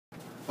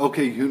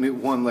Okay, Unit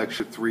 1,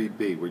 Lecture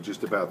 3B. We're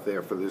just about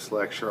there for this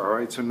lecture, all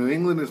right? So New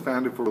England is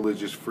founded for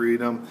religious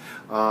freedom.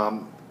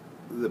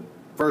 The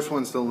first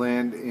ones to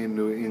land in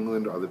New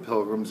England are the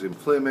Pilgrims in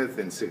Plymouth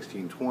in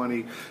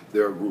 1620.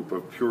 They're a group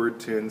of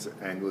Puritans,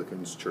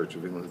 Anglicans, Church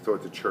of England,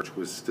 thought the church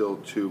was still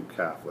too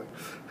Catholic,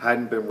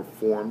 hadn't been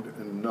reformed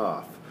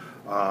enough.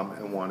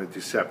 And wanted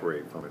to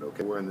separate from it.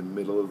 Okay, we're in the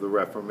middle of the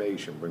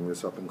Reformation. Bring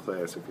this up in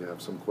class if you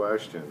have some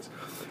questions.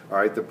 All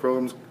right, the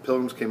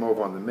Pilgrims came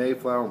over on the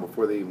Mayflower, and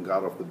before they even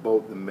got off the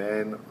boat, the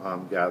men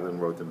gathered and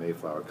wrote the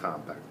Mayflower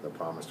Compact, the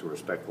promise to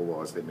respect the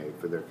laws they made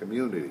for their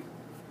community.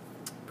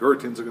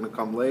 Puritans are going to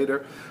come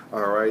later.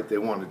 All right, they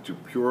wanted to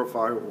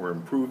purify or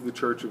improve the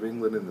Church of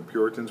England, and the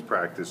Puritans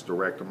practiced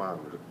direct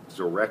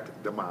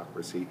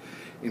democracy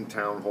in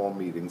town hall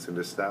meetings and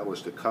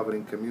established a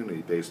covenant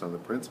community based on the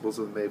principles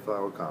of the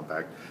Mayflower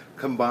Compact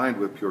combined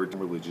with Puritan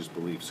religious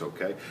beliefs,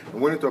 okay? And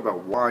we're going to talk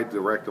about why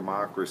direct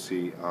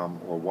democracy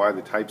or why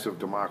the types of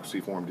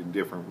democracy formed in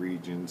different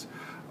regions.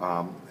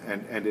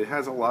 And it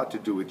has a lot to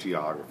do with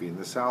geography. In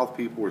the South,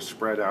 people were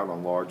spread out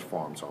on large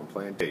farms, on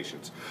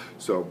plantations.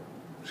 So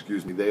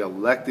they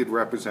elected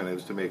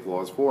representatives to make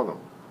laws for them.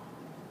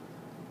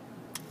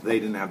 They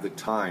didn't have the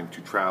time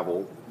to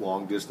travel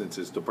long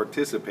distances to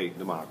participate in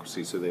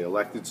democracy, so they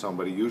elected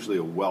somebody, usually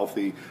a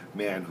wealthy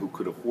man who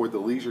could afford the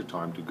leisure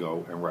time to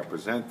go and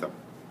represent them.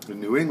 In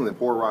New England,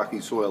 poor rocky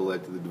soil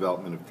led to the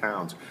development of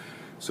towns,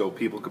 so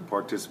people could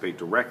participate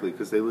directly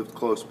because they lived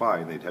close by,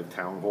 and they'd have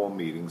town hall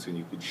meetings and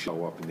you could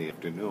show up in the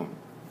afternoon.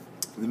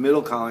 In the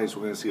middle colonies,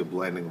 we're going to see a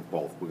blending of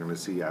both. We're going to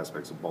see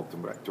aspects of both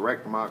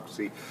direct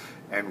democracy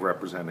and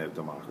representative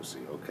democracy,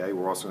 okay?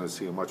 We're also going to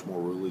see a much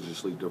more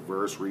religiously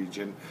diverse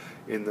region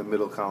in the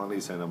middle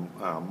colonies and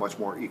a much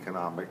more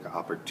economic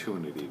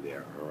opportunity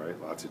there, all right?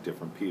 Lots of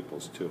different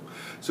peoples, too.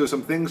 So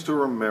some things to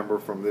remember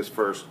from this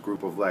first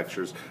group of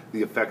lectures: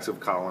 the effects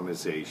of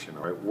colonization,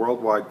 all right?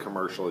 Worldwide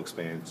commercial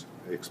expansion.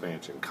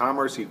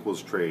 Commerce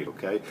equals trade,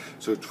 okay?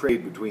 So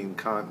trade between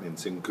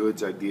continents in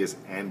goods, ideas,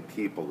 and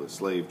people. The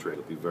slave trade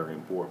will be very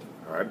important,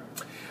 all right?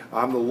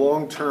 The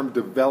long-term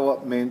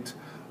development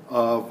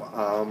of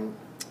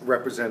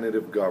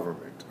representative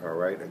government, all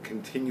right? A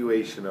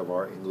continuation of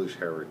our English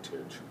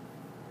heritage.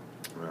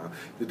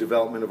 The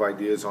development of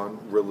ideas on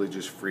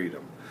religious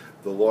freedom.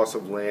 The loss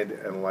of land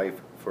and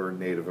life for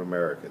Native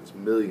Americans,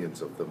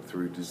 millions of them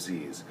through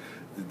disease.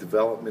 The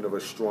development of a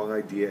strong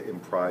idea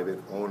in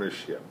private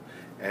ownership.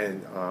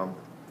 And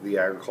the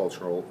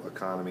agricultural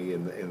economy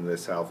in the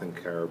South and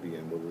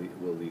Caribbean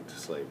will lead to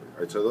slavery.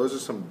 All right, so those are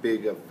some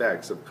big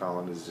effects of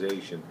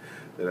colonization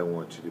that I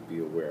want you to be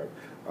aware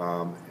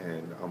of.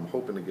 And I'm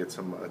hoping to get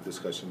some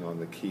discussion on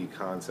the key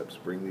concepts.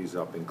 Bring these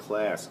up in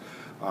class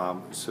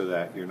so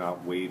that you're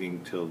not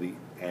waiting till the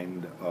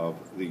end of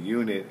the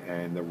unit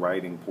and the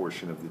writing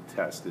portion of the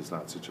test is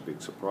not such a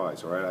big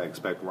surprise. All right, I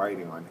expect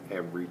writing on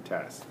every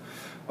test.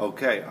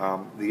 Okay,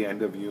 the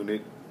end of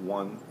Unit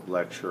 1,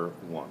 Lecture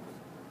 1.